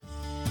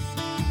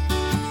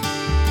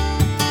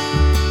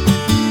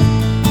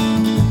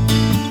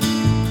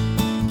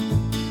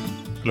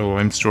Hello,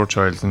 I'm Stuart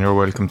Childs and you're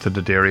welcome to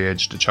the Dairy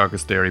Edge, the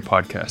Teagasc Dairy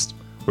podcast.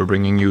 We're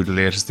bringing you the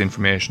latest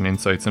information,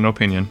 insights and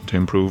opinion to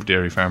improve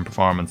dairy farm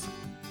performance.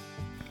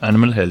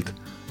 Animal health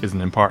is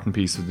an important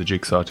piece of the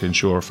jigsaw to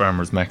ensure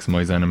farmers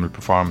maximise animal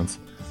performance.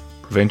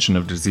 Prevention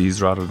of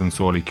disease rather than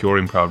solely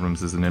curing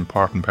problems is an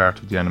important part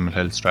of the animal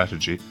health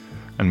strategy,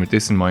 and with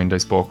this in mind I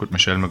spoke with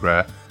Michelle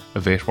McGrath, a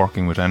vet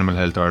working with Animal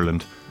Health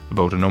Ireland,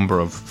 about a number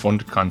of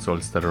funded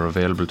consults that are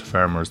available to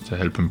farmers to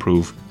help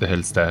improve the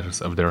health status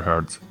of their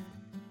herds.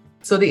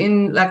 So the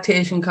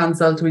in-lactation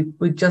consult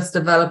we just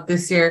developed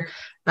this year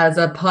as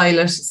a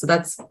pilot, so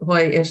that's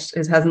why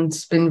it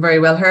hasn't been very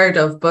well heard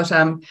of. But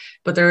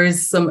there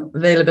is some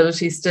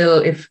availability still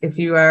if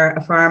you are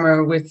a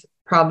farmer with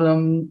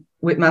problem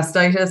with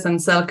mastitis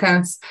and cell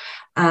counts,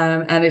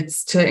 and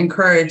it's to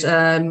encourage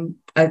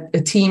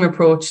a team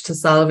approach to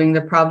solving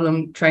the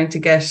problem, trying to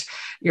get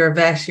your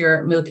vet,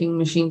 your milking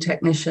machine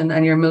technician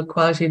and your milk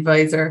quality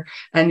advisor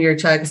and your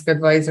Teagasc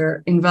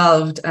advisor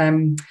involved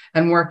and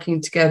working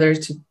together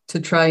to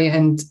try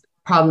and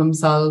problem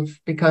solve,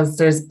 because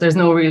there's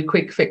no real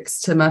quick fix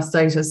to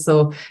mastitis.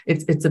 So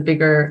it's a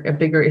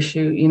bigger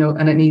issue,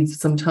 and it needs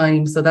some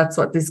time. So that's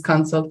what this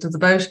consult is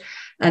about.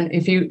 And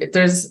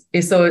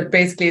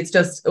it's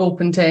just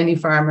open to any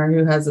farmer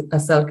who has a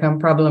cell count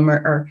problem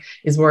or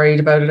is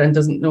worried about it and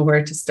doesn't know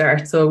where to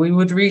start. So we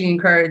would really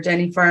encourage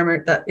any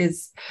farmer that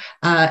is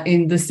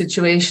in this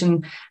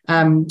situation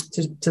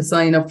to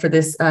sign up for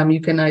this.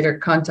 You can either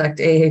contact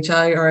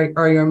AHI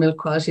or your milk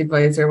quality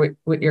advisor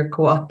with your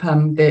co-op.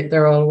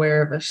 They're all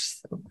aware of it.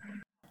 So.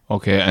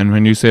 Okay, and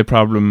when you say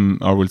problem,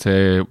 or we'll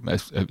say,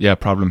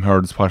 problem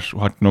herds,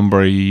 what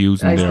number are you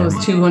using there? I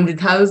suppose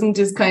 200,000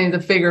 is kind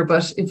of the figure,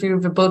 but if you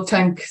have a bulk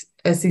tank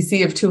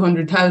SEC of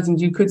 200,000,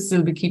 you could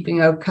still be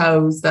keeping out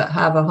cows that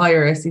have a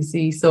higher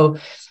SEC. So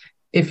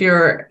if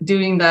you're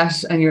doing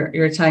that and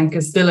your tank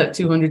is still at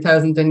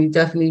 200,000, then you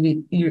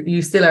definitely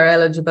you still are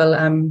eligible.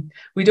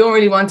 We don't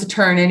really want to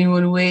turn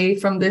anyone away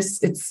from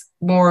this. It's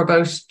more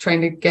about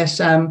trying to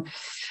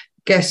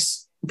get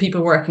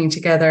people working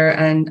together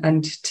and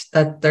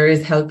that there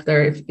is help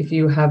there if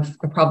you have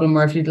a problem,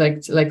 or if you'd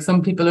like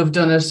some people who've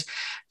done it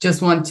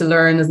just want to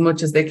learn as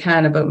much as they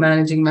can about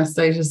managing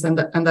mastitis,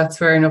 and that's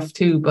fair enough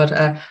too. But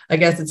I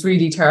guess it's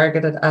really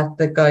targeted at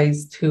the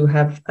guys who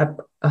have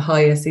a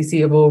high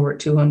SEC of over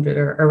 200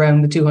 or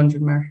around the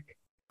 200 mark.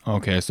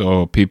 Okay,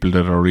 so people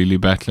that are really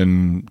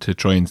battling to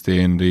try and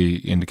stay in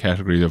the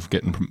category of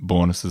getting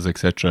bonuses,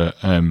 etc.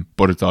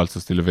 But it's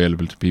also still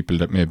available to people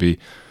that maybe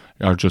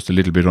are just a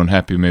little bit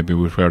unhappy maybe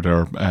with where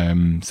their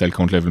cell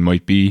count level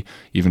might be,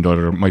 even though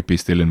they might be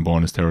still in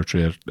bonus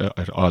territory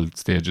at all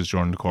stages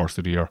during the course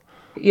of the year.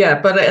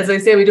 Yeah, but as I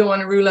say, we don't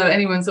want to rule out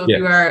anyone. So if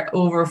you are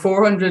over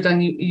 400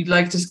 and you'd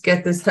like to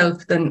get this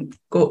help, then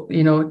go,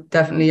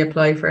 definitely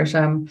apply for it.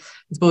 I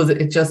suppose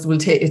it just will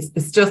take,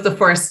 it's just the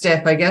first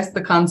step. I guess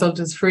the consult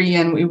is free,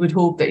 and we would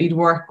hope that you'd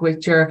work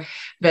with your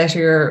vet,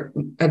 your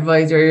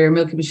advisor, your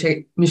milk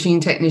machine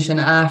technician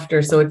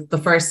after. So it's the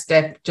first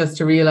step, just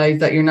to realise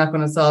that you're not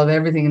going to solve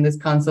everything in this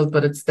consult,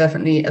 but it's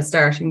definitely a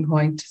starting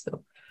point.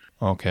 So.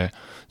 Okay,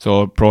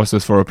 so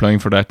process for applying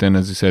for that then,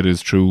 as you said,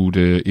 is through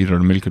either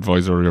the milk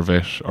advisor or your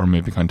vet, or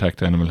maybe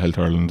contact Animal Health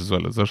Ireland as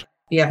well, is it?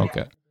 Yeah.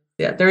 Okay.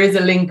 Yeah, there is a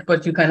link,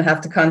 but you kind of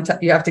have to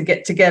contact. You have to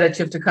get it.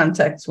 You have to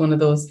contact one of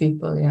those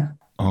people. Yeah.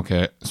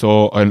 Okay,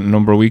 so a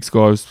number of weeks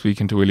ago I was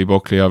speaking to Willie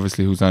Buckley,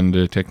 obviously, who's on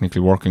the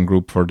technical working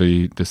group for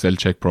the cell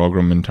check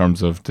program in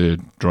terms of the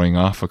drying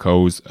off of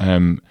cows,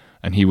 and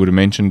he would have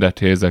mentioned that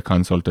there's a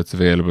consult that's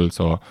available.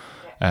 So.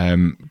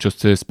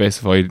 Just to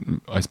specify,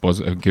 I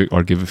suppose,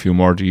 or give a few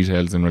more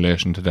details in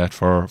relation to that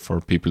for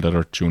people that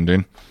are tuned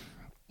in.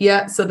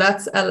 Yeah, so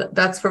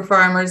that's for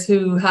farmers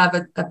who have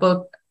a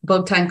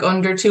bulk tank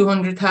under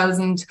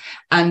 200,000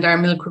 and are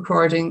milk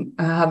recording,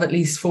 have at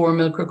least 4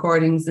 milk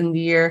recordings in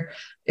the year.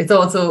 It's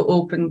also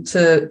open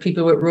to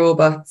people with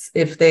robots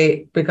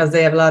because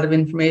they have a lot of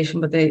information,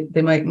 but they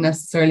might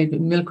necessarily be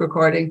milk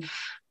recording.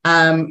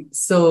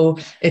 So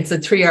it's a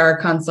 3-hour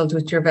consult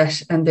with your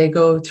vet, and they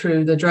go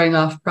through the drying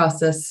off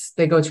process.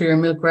 They go through your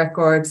milk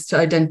records to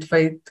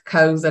identify the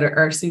cows that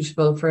are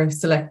suitable for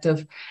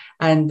selective,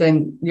 and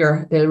then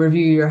they'll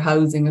review your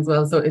housing as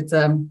well. So it's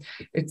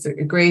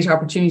a great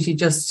opportunity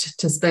just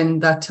to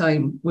spend that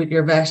time with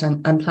your vet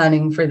and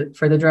planning for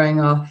the drying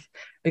off,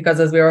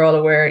 because as we are all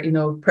aware,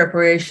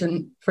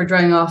 preparation for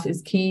drying off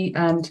is key,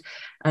 and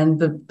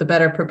the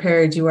better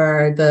prepared you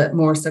are, the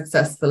more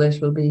successful it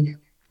will be.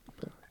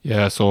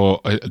 Yeah,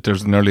 so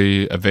there's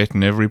nearly a vet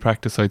in every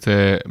practice, I'd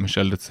say,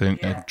 Michelle, that's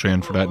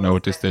trained for that now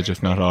at this stage,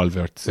 if not all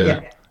vets.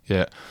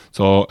 Yeah.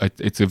 So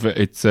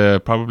it's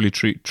probably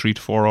 3 to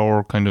 4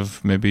 hour kind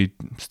of maybe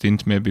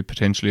stint, maybe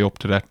potentially up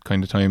to that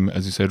kind of time,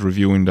 as you said,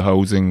 reviewing the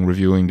housing,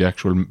 reviewing the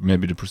actual,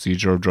 maybe the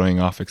procedure of drying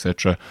off,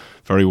 etc.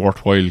 Very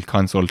worthwhile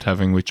consult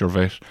having with your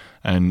vet.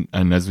 And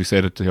as we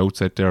said at the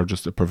outset there,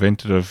 just a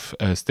preventative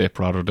step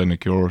rather than a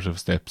curative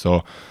step.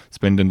 So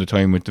spending the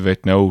time with the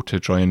vet now to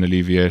try and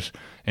alleviate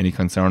any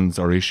concerns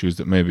or issues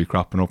that may be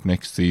cropping up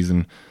next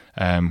season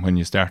when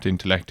you start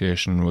into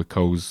lactation with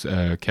cows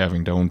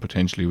calving down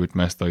potentially with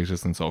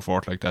mastitis and so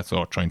forth like that.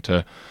 So trying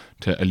to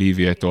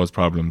alleviate those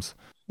problems.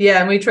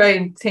 Yeah, and we try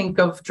and think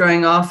of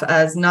drying off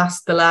as not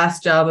the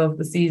last job of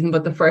the season,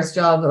 but the first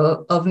job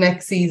of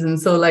next season.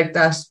 So like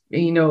that,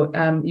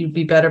 you'd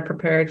be better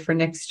prepared for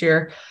next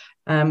year.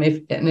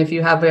 If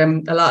you have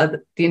a lot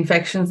of the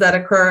infections that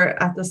occur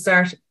at the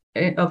start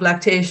of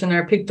lactation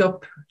are picked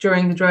up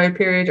during the dry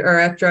period or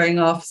at drying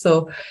off.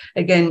 So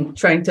again,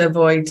 trying to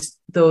avoid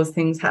those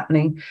things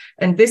happening.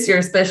 And this year,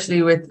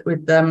 especially with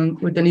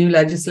the new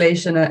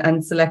legislation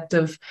and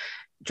selective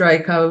dry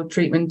cow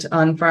treatment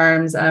on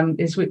farms,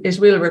 it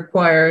will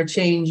require a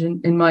change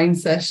in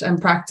mindset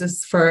and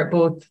practice for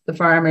both the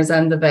farmers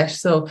and the vet.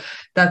 So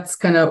that's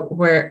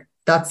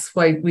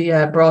why we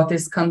brought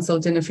this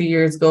consult in a few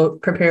years ago,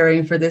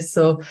 preparing for this.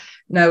 So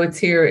now it's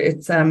here.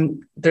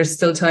 There's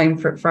still time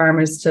for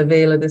farmers to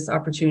avail of this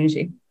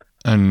opportunity.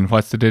 And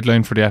what's the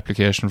deadline for the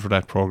application for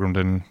that program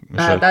then,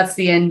 Michelle? That's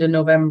the end of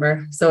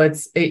November. So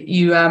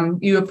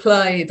you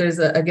apply. There's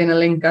a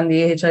link on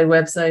the AHI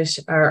website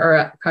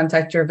or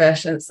contact your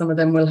vet. And some of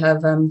them will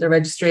have the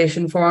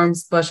registration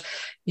forms, but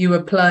you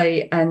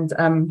apply and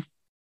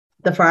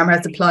the farmer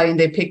has to apply and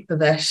they pick the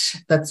vet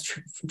that's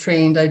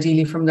trained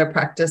ideally from their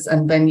practice,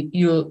 and then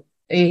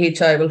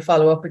AHI will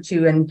follow up with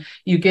you and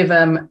you give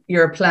them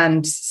your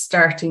planned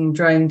starting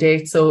drying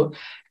date. So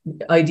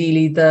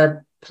ideally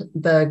the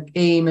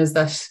aim is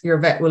that your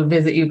vet will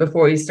visit you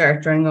before you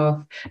start drying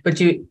off, but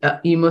you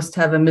must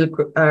have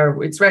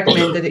it's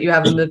recommended that you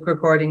have a milk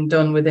recording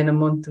done within a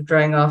month of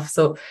drying off,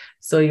 so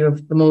you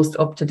have the most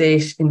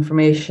up-to-date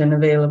information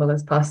available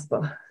as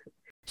possible.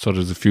 So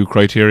there's a few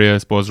criteria, I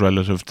suppose,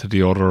 relative to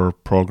the other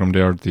program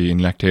there, the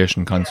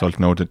lactation consult,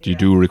 now that you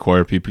do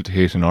require people to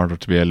hit in order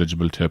to be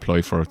eligible to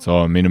apply for it. So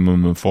a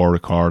minimum of 4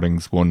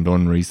 recordings, one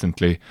done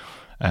recently,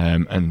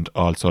 and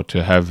also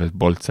to have a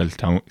bulk cell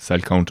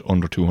count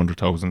under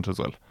 200,000 as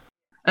well.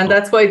 And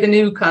that's why the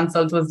new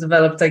consult was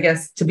developed, I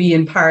guess, to be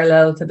in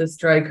parallel to this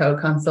dry cow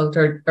consult,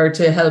 or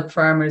to help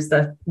farmers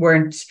that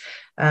weren't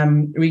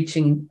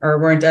reaching or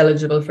weren't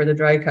eligible for the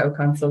dry cow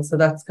consult. So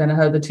that's kind of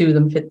how the two of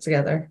them fit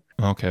together.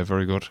 Okay,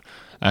 very good.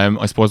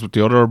 I suppose with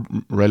the other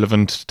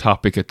relevant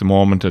topic at the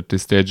moment at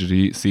this stage of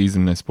the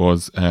season, I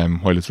suppose,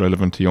 while it's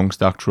relevant to young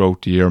stock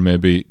throughout the year,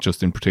 maybe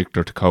just in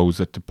particular to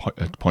cows at the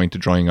point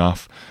of drying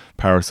off,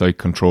 parasite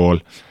control.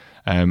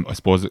 I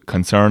suppose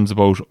concerns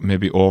about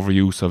maybe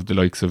overuse of the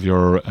likes of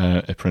your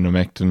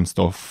eprinomectin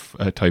stuff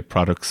type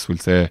products, we'll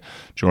say,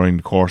 during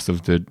the course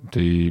of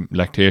the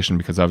lactation,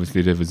 because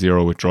obviously they have a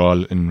zero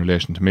withdrawal in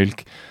relation to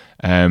milk.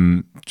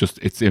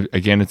 It's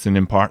an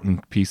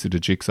important piece of the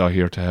jigsaw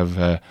here to have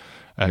a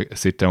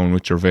sit down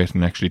with your vet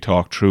and actually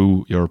talk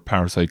through your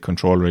parasite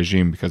control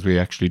regime, because we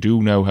actually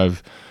do now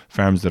have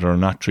farms that are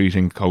not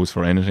treating cows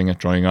for anything at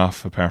drying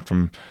off, apart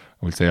from,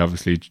 we'll say,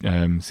 obviously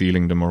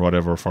sealing them or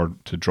whatever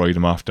to dry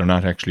them off. They're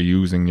not actually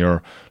using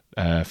your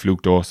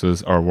fluke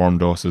doses or worm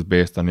doses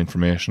based on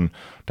information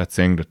that's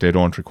saying that they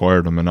don't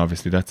require them, and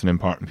obviously that's an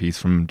important piece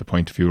from the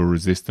point of view of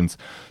resistance.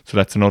 So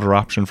that's another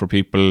option for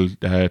people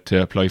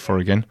to apply for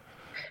again.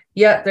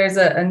 Yeah, there's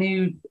a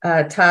new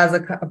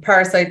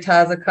parasite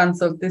TASA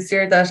consult this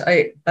year that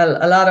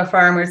a lot of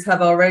farmers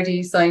have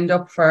already signed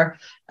up for.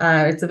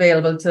 It's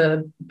available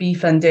to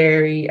beef and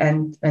dairy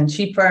and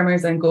sheep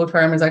farmers and goat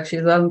farmers actually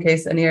as well, in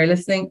case any are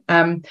listening.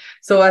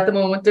 So at the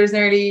moment there's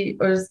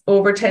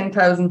over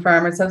 10,000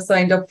 farmers have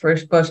signed up for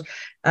it, but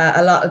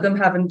a lot of them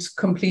haven't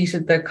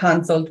completed the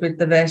consult with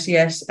the vet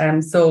yet.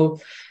 So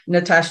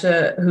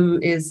Natasha, who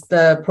is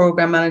the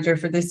program manager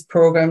for this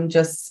program,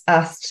 just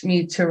asked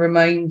me to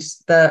remind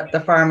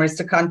the farmers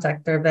to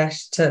contact their vet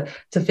to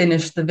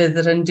finish the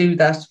visit and do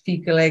that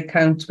fecal egg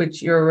count,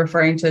 which you're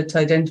referring to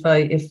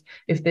identify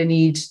if they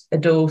need a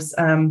dose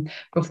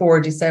before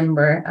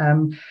December.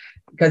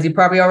 Because you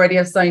probably already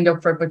have signed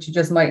up for it, but you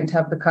just mightn't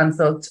have the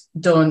consult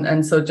done.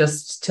 And so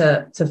just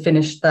to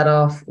finish that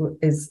off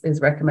is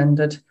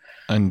recommended.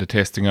 And the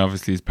testing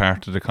obviously is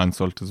part of the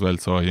consult as well,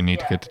 so you need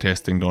to get the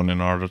testing done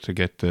in order to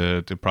get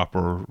the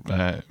proper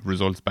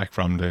results back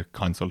from the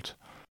consult.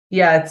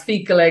 Yeah, it's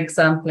fecal egg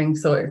sampling,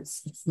 so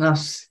it's not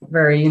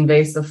very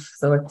invasive.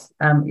 So it's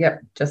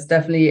just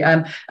definitely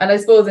and I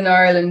suppose in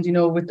Ireland,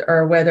 with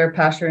our weather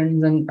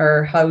patterns and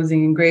our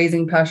housing and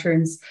grazing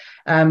patterns,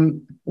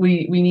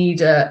 we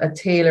need a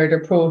tailored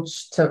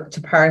approach to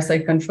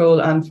parasite control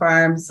on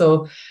farms.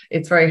 So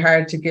it's very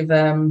hard to give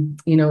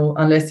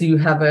unless you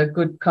have a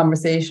good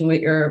conversation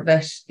with your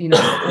vet,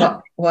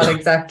 what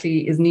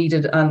exactly is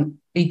needed on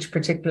each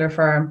particular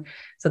farm.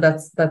 So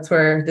that's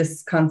where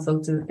this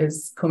consult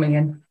is coming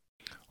in.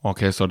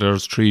 Okay, so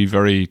there's 3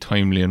 very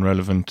timely and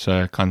relevant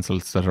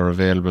consults that are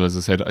available. As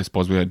I said, I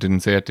suppose we didn't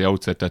say at the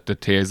outset that the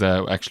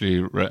TASA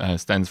actually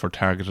stands for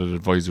Targeted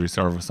Advisory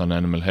Service on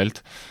Animal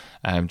Health.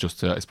 Just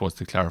to, I suppose,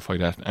 to clarify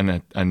that,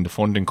 and the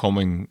funding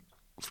coming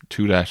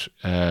to that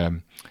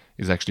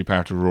is actually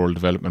part of Rural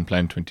Development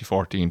Plan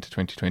 2014 to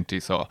 2020.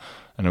 So,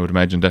 and I would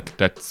imagine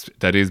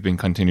that is being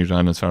continued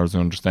on, as far as I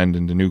understand,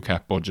 in the new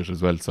CAP budget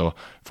as well. So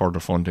further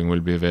funding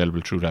will be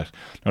available through that.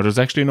 Now, there's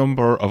actually a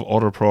number of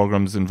other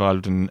programs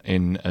involved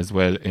in as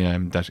well,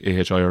 that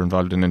AHI are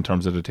involved in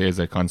terms of the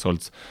TASE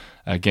consults.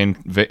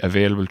 Again,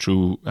 available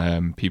through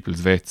people's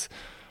vets.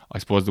 I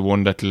suppose the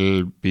one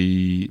that'll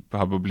be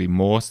probably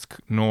most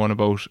known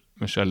about,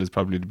 Michelle, is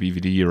probably the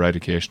BVD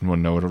eradication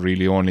one. Now, it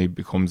really only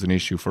becomes an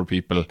issue for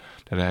people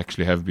that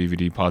actually have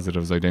BVD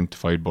positives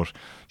identified. But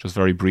just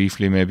very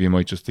briefly, maybe you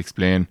might just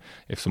explain,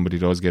 if somebody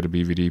does get a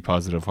BVD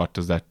positive, what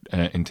does that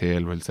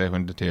entail? We'll say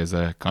when the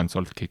TASE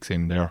consult kicks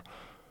in there.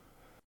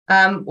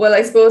 Well,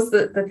 I suppose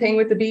the thing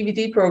with the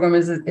BVD program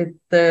is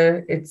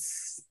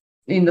it's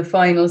in the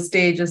final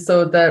stages,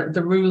 so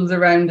the rules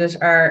around it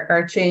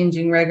are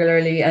changing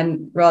regularly,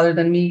 and rather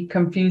than me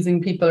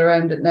confusing people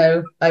around it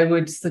now, I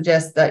would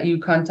suggest that you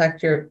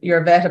contact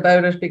your vet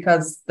about it,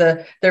 because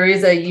there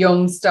is a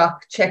young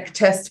stock check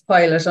test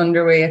pilot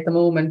underway at the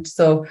moment.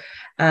 So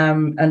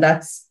and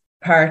that's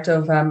part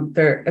of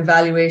they're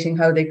evaluating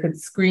how they could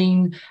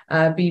screen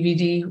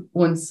BVD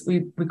once we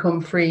become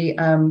free.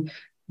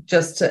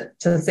 Just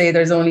to say,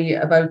 there's only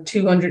about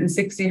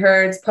 260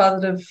 herds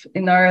positive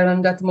in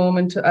Ireland at the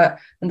moment,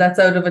 and that's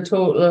out of a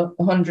total of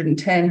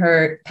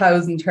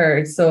 110,000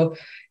 herds. So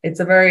it's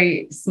a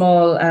very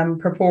small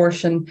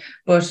proportion,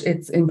 but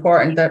it's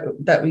important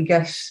that we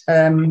get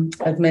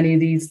as many of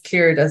these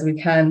cleared as we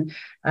can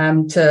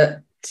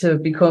to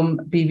become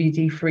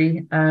BVD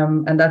free,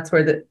 and that's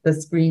where the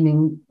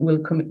screening will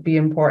be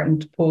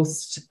important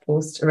post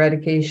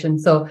eradication.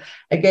 So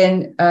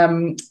again,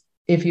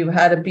 if you've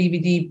had a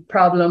BVD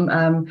problem,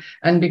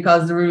 and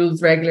because the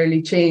rules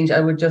regularly change, I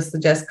would just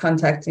suggest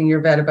contacting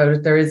your vet about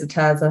it. There is a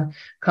TASE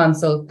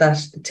consult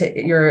that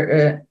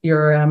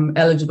you're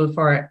eligible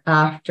for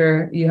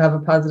after you have a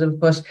positive,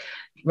 but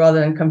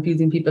rather than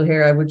confusing people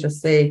here, I would just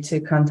say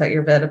to contact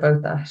your vet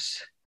about that.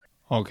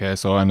 Okay,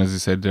 so, and as you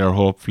said there,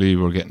 hopefully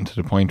we're getting to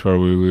the point where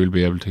we will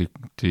be able to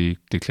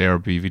declare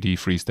BVD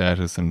free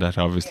status, and that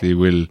obviously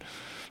will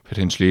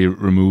potentially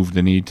remove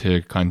the need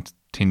to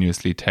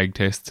continuously tag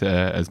test,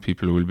 as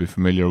people will be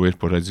familiar with.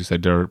 But as you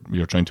said there,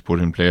 you're trying to put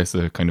in place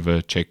a kind of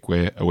a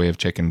way of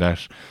checking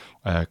that,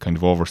 kind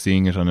of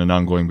overseeing it on an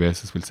ongoing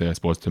basis, we'll say, I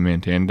suppose, to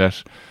maintain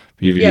that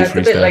BVD free status. Yeah, it's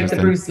a bit like the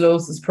then.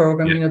 brucellosis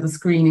program, the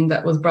screening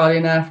that was brought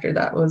in after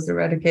that was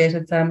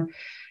eradicated.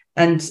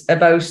 And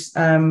about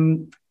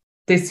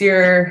this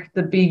year,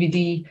 the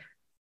BVD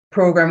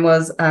program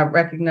was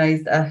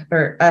recognised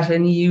at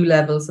an EU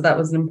level, so that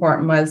was an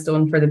important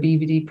milestone for the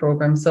BVD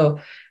program. So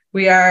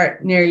we are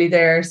nearly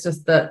there. It's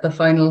just the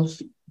final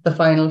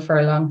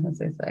furlong, as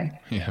they say.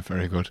 Yeah,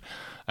 very good.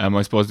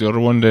 I suppose the other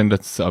one then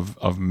that's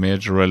of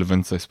major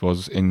relevance, I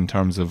suppose, in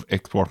terms of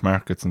export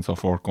markets and so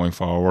forth going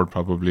forward,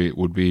 probably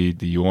would be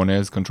the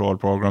UNA's control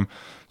program.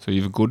 So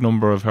you have a good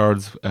number of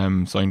herds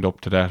signed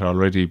up to that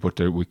already, but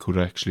we could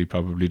actually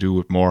probably do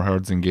with more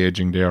herds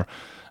engaging there.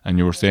 And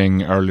you were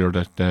saying earlier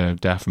that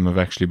DAFM have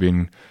actually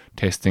been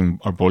testing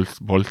our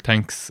bulk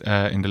tanks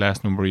in the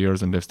last number of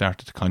years, and they've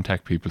started to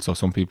contact people. So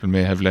some people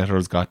may have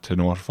letters got to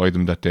notify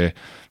them that they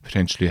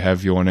potentially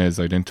have UNAs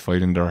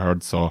identified in their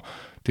herds. So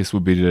this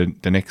would be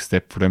the next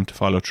step for them to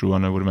follow through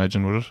on, I would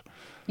imagine, would it?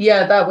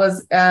 Yeah, that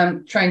was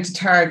trying to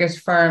target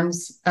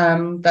farms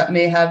that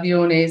may have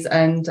UNAs,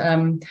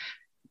 and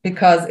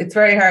because it's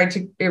very hard to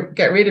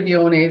get rid of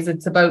UNAs,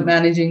 it's about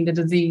managing the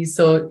disease.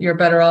 So you're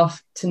better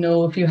off to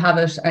know if you have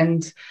it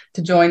and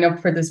to join up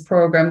for this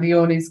program. The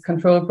UNA's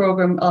control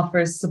program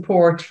offers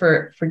support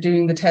for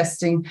doing the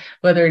testing,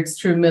 whether it's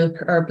through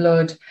milk or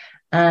blood.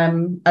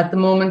 At the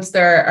moment,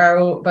 there are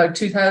about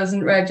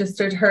 2,000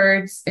 registered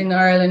herds in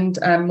Ireland,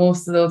 and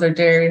most of those are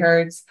dairy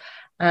herds.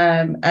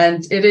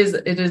 And it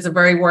is a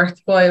very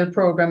worthwhile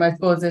program. I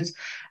suppose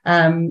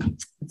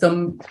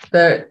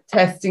the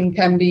testing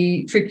can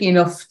be tricky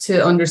enough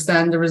to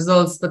understand the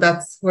results, but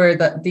that's where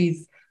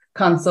these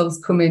consults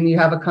come in. You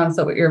have a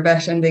consult with your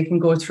vet, and they can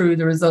go through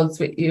the results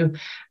with you.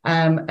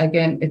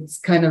 Again, it's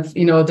kind of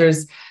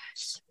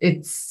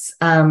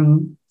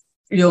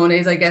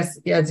UNAs, I guess,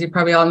 as you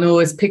probably all know,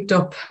 is picked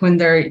up when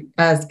they're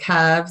as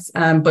calves,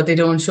 but they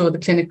don't show the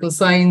clinical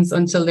signs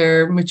until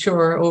they're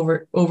mature,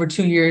 over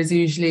 2 years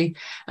usually.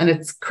 And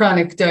it's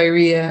chronic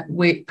diarrhea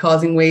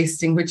causing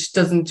wasting, which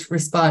doesn't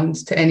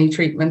respond to any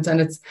treatment. And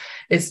it's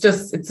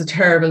a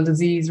terrible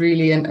disease,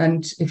 really.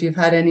 And if you've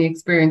had any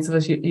experience of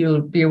it,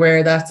 you'll be aware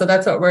of that. So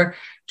that's what we're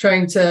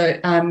trying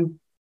to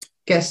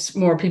get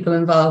more people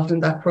involved in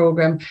that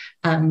program.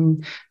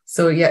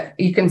 So yeah,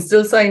 you can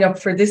still sign up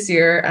for this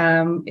year,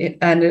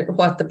 and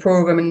what the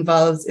program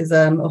involves is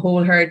a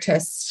whole herd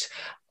test,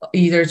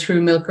 either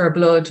through milk or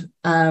blood,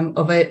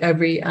 of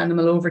every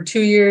animal over 2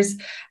 years,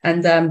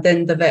 and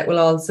then the vet will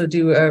also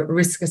do a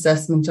risk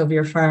assessment of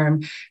your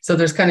farm. So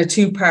there's kind of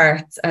two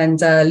parts, and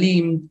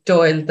Liam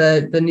Doyle,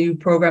 the new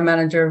program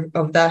manager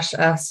of that,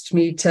 asked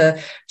me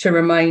to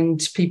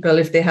remind people,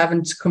 if they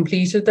haven't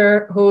completed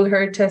their whole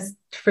herd test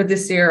for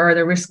this year or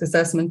the risk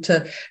assessment,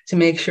 to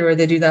make sure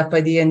they do that by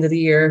the end of the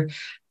year.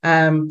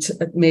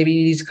 maybe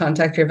you need to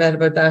contact your vet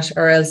about that,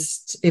 or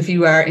else if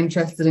you are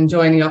interested in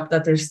joining up,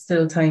 that there's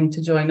still time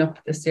to join up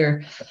this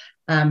year.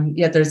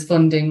 There's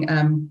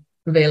funding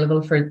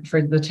available for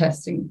the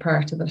testing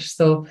part of it.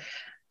 So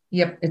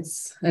yep,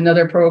 it's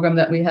another program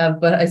that we have,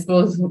 but I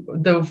suppose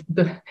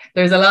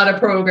there's a lot of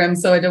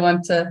programs, so I don't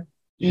want to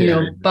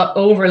but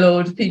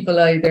overload people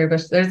either.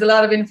 But there's a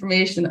lot of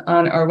information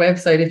on our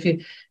website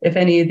if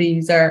any of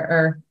these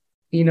are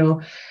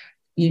you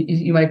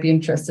might be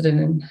interested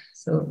in.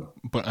 So,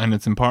 and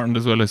it's important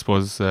as well, I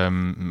suppose,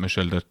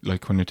 Michelle, that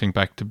like when you think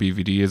back to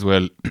BVD as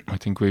well, I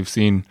think we've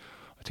seen,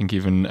 I think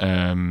even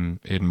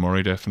Aidan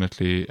Murray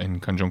definitely in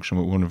conjunction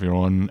with one of your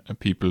own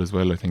people as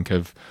well, I think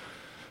have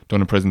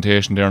done a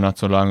presentation there not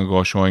so long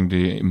ago showing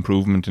the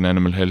improvement in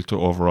animal health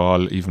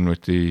overall, even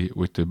with the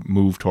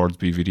move towards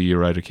BVD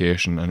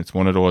eradication. And it's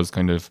one of those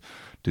kind of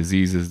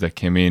diseases that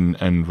came in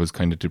and was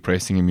kind of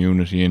depressing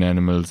immunity in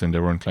animals, and they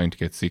were inclined to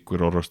get sick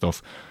with other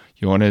stuff.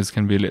 Iones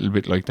can be a little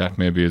bit like that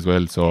maybe as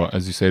well. So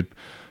as you said,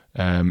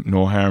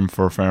 no harm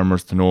for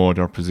farmers to know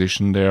their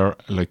position there.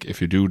 Like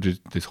if you do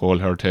this whole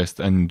hair test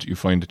and you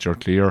find that you're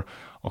clear,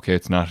 okay,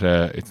 it's not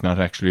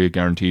actually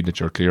guaranteed that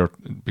you're clear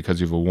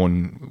because you have a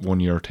one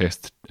year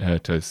test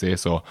to say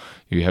so.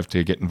 You have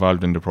to get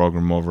involved in the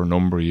program over a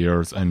number of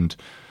years,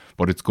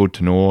 but it's good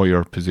to know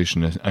your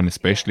position, and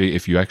especially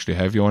if you actually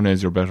have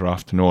Iones, you're better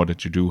off to know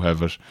that you do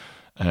have it.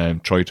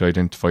 Try to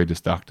identify the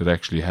stock that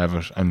actually have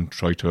it and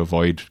try to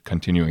avoid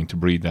continuing to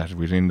breed that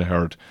within the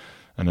herd.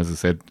 And as I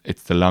said,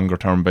 it's the longer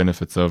term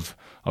benefits of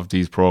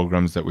these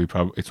programs that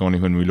it's only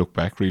when we look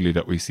back really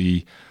that we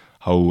see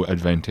how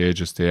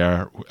advantageous they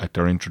are at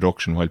their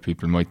introduction, while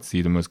people might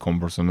see them as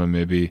cumbersome and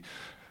maybe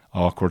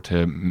awkward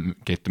to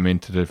get them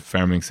into the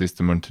farming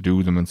system and to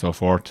do them and so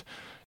forth.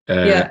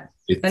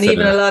 And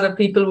even a lot of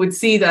people would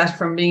see that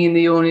from being in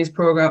the Iones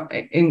program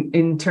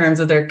in terms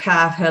of their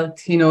calf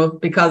health,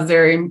 because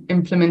they're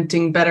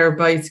implementing better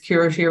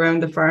biosecurity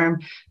around the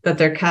farm, that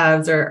their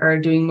calves are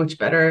doing much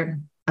better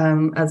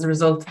as a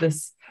result of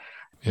this.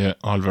 Yeah,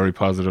 all very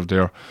positive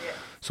there. Yeah.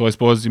 So I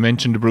suppose you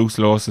mentioned the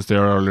brucellosis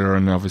there earlier,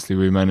 and obviously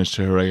we managed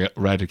to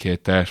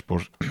eradicate that,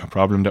 but a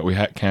problem that we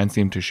can't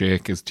seem to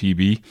shake is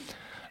TB.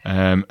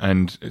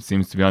 And it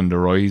seems to be on the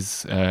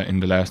rise in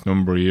the last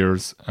number of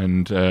years.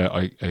 And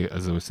I,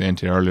 as I was saying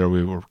to you earlier,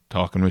 we were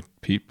talking with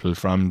people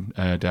from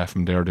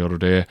DAFM there the other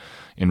day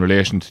in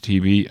relation to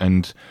TB,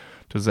 and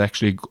there's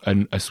actually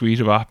a suite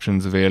of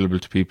options available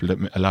to people that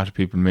a lot of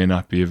people may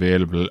not be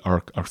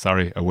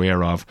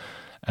aware of.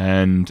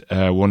 And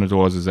one of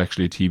those is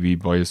actually TB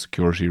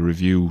biosecurity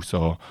review.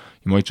 So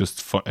you might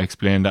just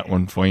explain that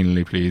one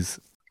finally, please.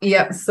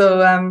 Yeah,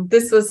 so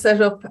this was set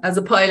up as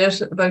a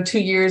pilot about 2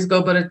 years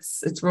ago, but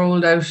it's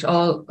rolled out.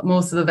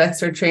 Most of the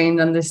vets are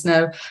trained on this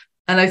now,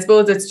 and I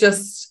suppose it's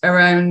just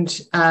around.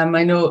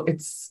 I know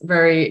it's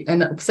very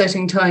an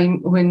upsetting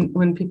time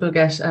when people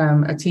get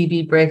a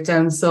TB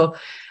breakdown. So,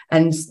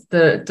 and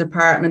the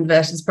department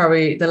vet is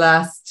probably the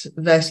last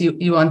vet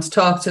you want to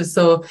talk to.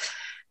 So,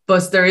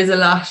 but there is a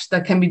lot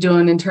that can be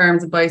done in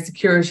terms of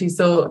biosecurity.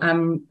 So,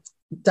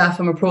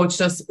 DAFM approached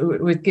us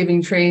with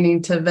giving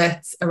training to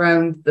vets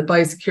around the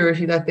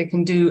biosecurity that they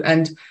can do,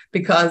 and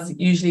because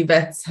usually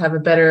vets have a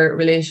better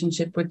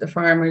relationship with the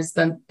farmers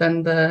than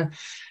the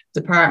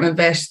department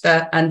vet,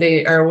 and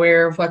they are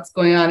aware of what's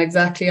going on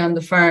exactly on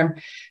the farm.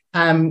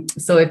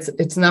 So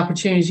it's an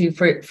opportunity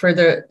for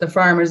the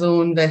farmer's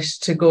own vet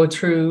to go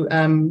through,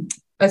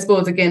 I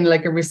suppose, again,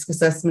 like a risk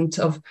assessment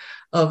of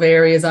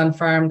areas on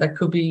farm that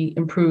could be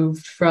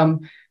improved,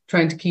 from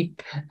trying to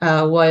keep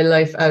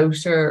wildlife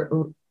out,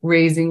 or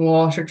raising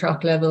water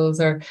trough levels,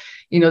 or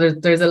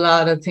there's a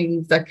lot of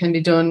things that can be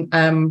done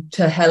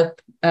to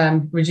help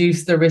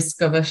reduce the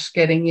risk of it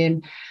getting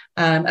in,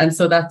 and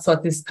so that's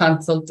what this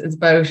consult is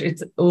about.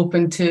 It's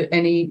open to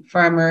any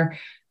farmer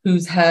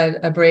who's had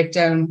a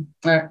breakdown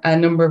or a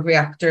number of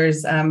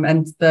reactors,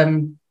 and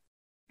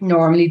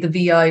normally the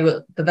VI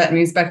the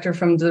veterinary inspector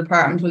from the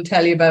department will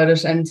tell you about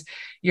it, and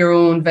your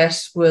own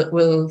vet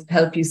will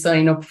help you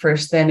sign up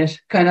first. Then it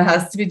kind of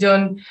has to be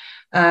done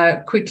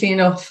quickly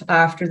enough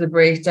after the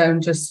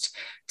breakdown, just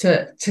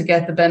to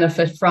get the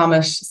benefit from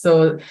it.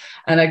 So,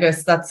 and I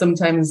guess that's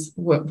sometimes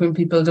when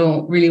people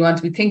don't really want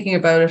to be thinking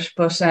about it,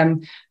 but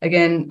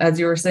again, as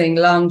you were saying,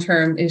 long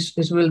term it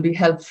will be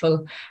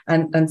helpful,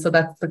 and so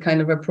that's the kind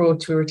of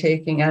approach we were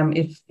taking.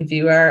 If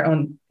you are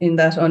in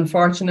that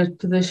unfortunate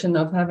position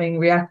of having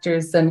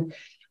reactors, then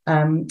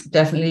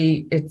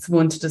definitely it's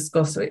one to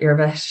discuss with your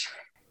vet.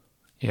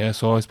 Yeah,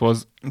 so I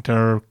suppose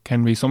there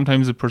can be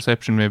sometimes a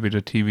perception maybe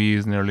that TB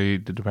is nearly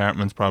the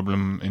department's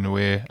problem in a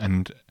way,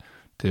 and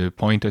the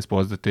point I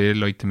suppose that they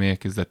like to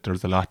make is that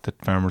there's a lot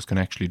that farmers can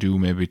actually do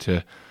maybe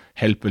to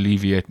help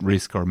alleviate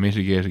risk or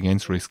mitigate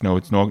against risk. Now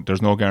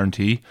there's no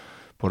guarantee,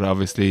 but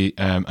obviously,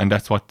 and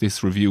that's what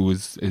this review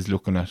is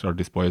looking at, or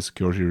this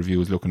biosecurity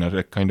review is looking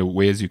at, kind of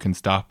ways you can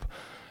stop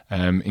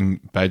in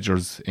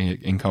badgers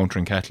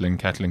encountering cattle, and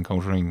cattle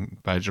encountering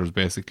badgers,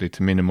 basically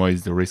to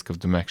minimise the risk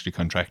of them actually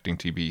contracting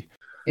TB.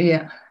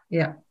 Yeah.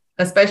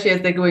 Especially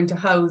as they go into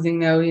housing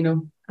now,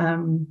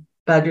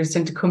 badgers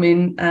tend to come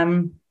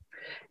in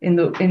in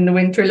the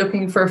winter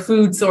looking for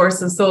food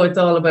sources. So it's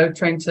all about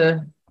trying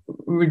to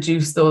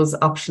reduce those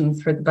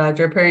options for the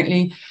badger.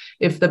 Apparently,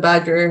 if the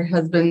badger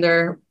has been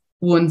there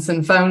once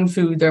and found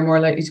food, they're more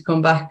likely to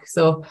come back.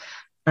 So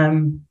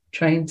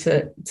trying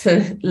to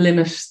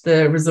limit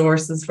the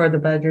resources for the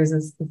badgers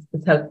is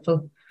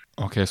helpful.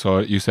 Okay, so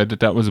you said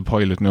that was a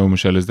pilot now,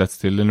 Michelle. Is that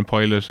still in a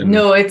pilot?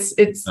 No, it's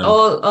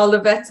all the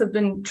vets have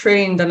been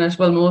trained on it.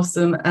 Well, most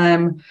of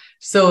them.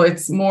 So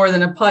it's more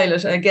than a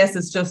pilot. I guess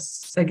it's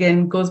just,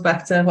 again, goes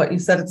back to what you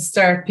said at the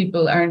start.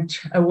 People aren't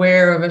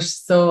aware of it.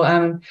 So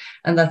and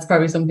that's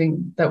probably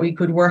something that we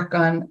could work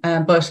on.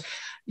 But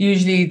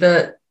usually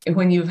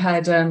when you've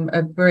had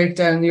a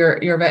breakdown, your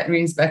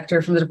veterinary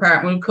inspector from the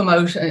department will come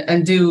out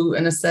and do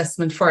an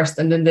assessment first,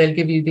 and then they'll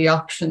give you the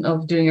option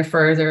of doing a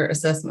further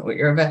assessment with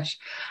your vet.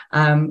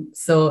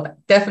 So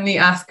definitely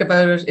ask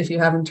about it if you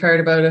haven't heard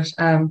about it.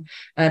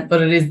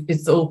 But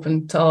it's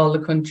open to all the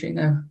country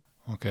now.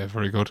 Okay,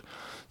 very good.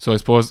 So I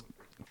suppose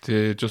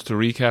just to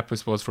recap, I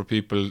suppose for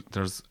people,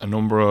 there's a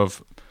number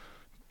of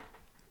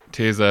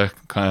TESA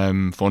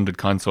funded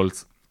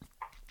consults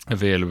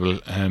available.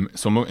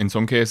 In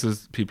some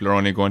cases, people are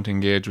only going to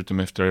engage with them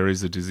if there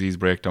is a disease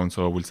breakdown.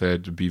 So we'll say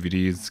the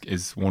BVD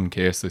is one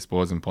case, I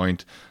suppose, in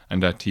point,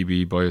 and that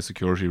TB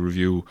biosecurity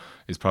review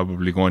is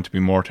probably going to be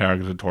more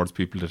targeted towards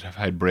people that have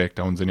had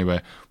breakdowns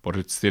anyway. But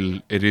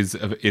it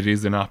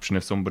is an option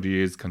if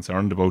somebody is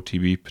concerned about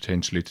TB,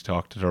 potentially to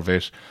talk to their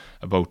vet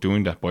about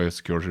doing that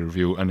biosecurity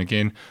review. And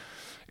again,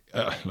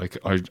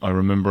 I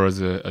remember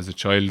as a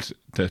child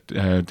that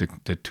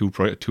the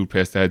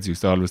toothpaste ads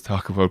used to always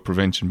talk about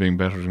prevention being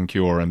better than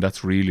cure, and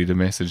that's really the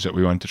message that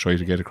we want to try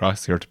to get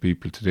across here to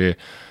people today,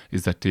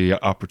 is that the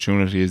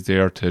opportunity is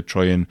there to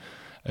try and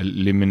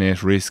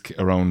eliminate risk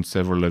around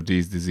several of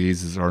these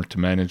diseases, or to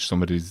manage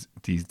some of these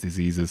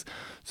diseases.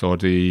 So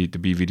the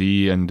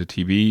BVD and the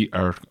TB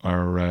are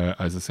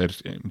as I said,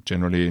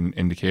 generally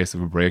in the case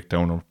of a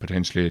breakdown, or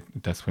potentially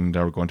that's when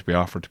they're going to be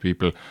offered to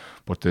people.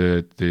 But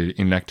the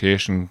in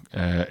lactation,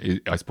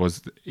 I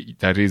suppose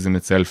that is in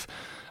itself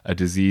a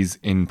disease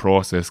in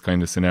process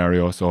kind of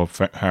scenario. So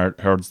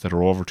herds that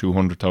are over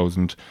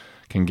 200,000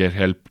 can get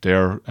help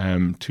there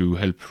to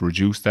help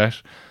reduce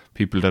that.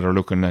 People that are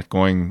looking at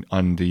going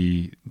on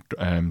the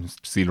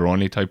sealer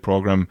only type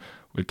program,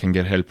 we can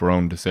get help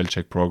around the cell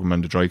check program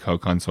and the dry cow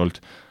consult,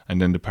 and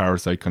then the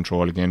parasite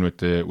control again with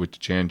the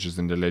changes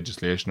in the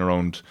legislation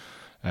around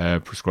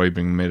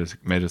prescribing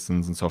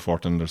medicines and so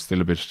forth. And there's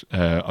still a bit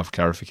of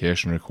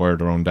clarification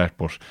required around that,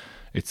 but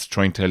it's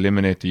trying to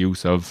eliminate the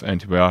use of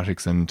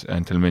antibiotics and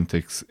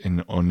anthelmintics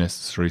in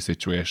unnecessary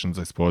situations,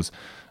 I suppose,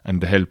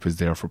 and the help is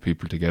there for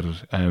people to get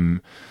it.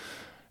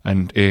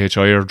 And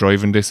AHI are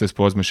driving this, I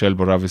suppose, Michelle,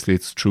 but obviously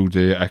it's through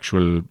the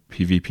actual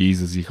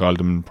PVPs, as you call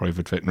them,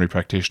 private veterinary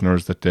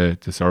practitioners, that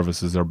the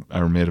services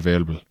are made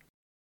available.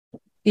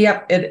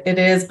 Yeah, it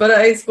is. But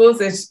I suppose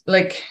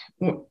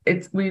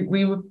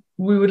we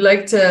would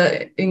like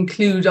to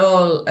include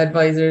all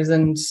advisors,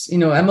 and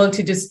a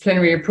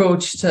multidisciplinary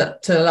approach to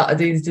a lot of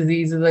these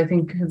diseases, I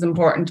think, is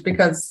important,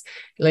 because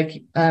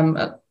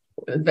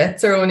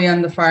vets are only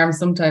on the farm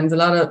sometimes. A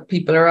lot of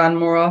people are on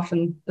more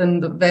often than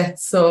the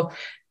vets. So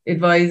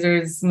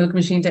advisors, milk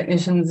machine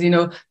technicians,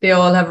 they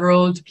all have a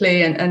role to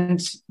play, and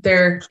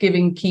they're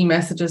giving key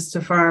messages to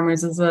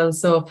farmers as well.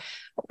 So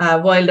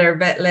while they're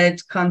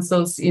vet-led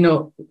consults,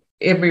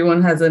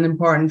 everyone has an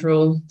important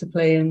role to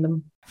play in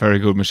them. Very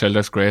good, Michelle,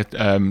 that's great.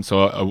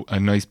 So a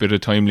nice bit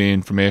of timely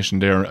information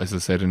there, as I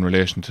said, in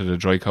relation to the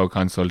dry cow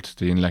consult,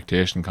 the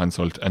in-lactation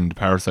consult, and the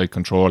parasite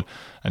control,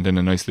 and then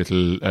a nice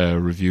little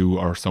review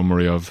or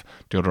summary of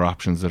the other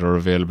options that are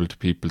available to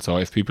people. So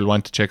if people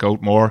want to check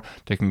out more,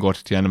 they can go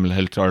to the Animal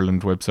Health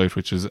Ireland website,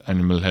 which is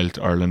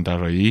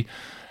animalhealthireland.ie.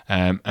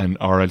 And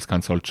or else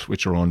consult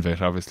with your own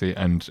vet, obviously.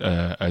 And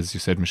as you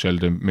said, Michelle,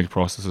 the milk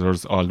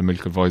processors, all the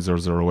milk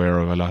advisors are aware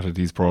of a lot of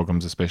these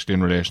programs, especially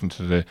in relation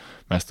to the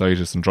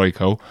mastitis and dry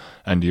cow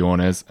and the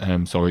ONS.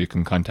 So you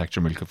can contact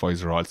your milk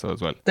advisor also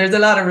as well. There's a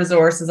lot of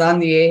resources on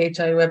the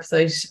AHI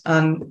website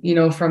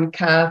on, from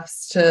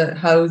calves to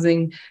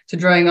housing to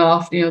drying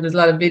off. There's a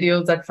lot of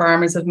videos that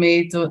farmers have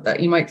made so that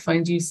you might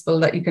find useful,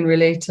 that you can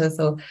relate to.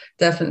 So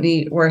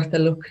definitely worth a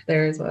look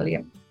there as well,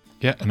 yeah.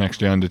 Yeah, and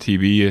actually on the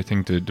TB, I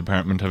think the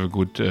department have a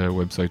good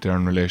website there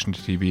in relation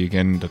to TB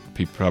again that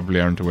people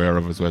probably aren't aware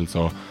of as well.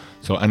 So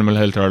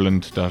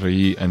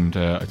animalhealthireland.ie, and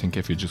I think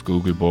if you just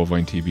Google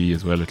bovine TB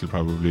as well, it'll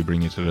probably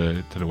bring you to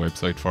the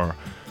website for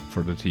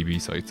the TB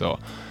site. So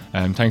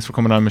thanks for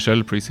coming on, Michelle.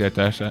 Appreciate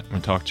that.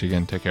 We'll talk to you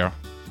again. Take care.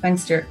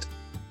 Thanks, Stuart.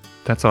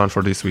 That's all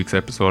for this week's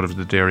episode of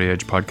the Dairy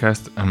Edge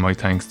podcast, and my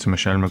thanks to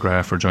Michelle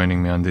McGrath for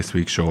joining me on this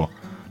week's show.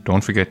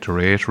 Don't forget to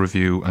rate,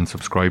 review and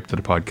subscribe to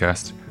the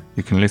podcast.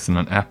 You can listen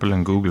on Apple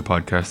and Google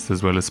Podcasts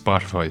as well as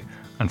Spotify,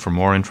 and for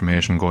more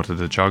information go to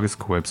the Teagasc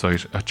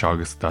website at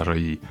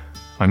teagasc.ie.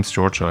 I'm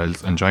Stuart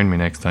Childs, and join me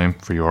next time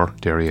for your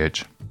Dairy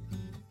Edge.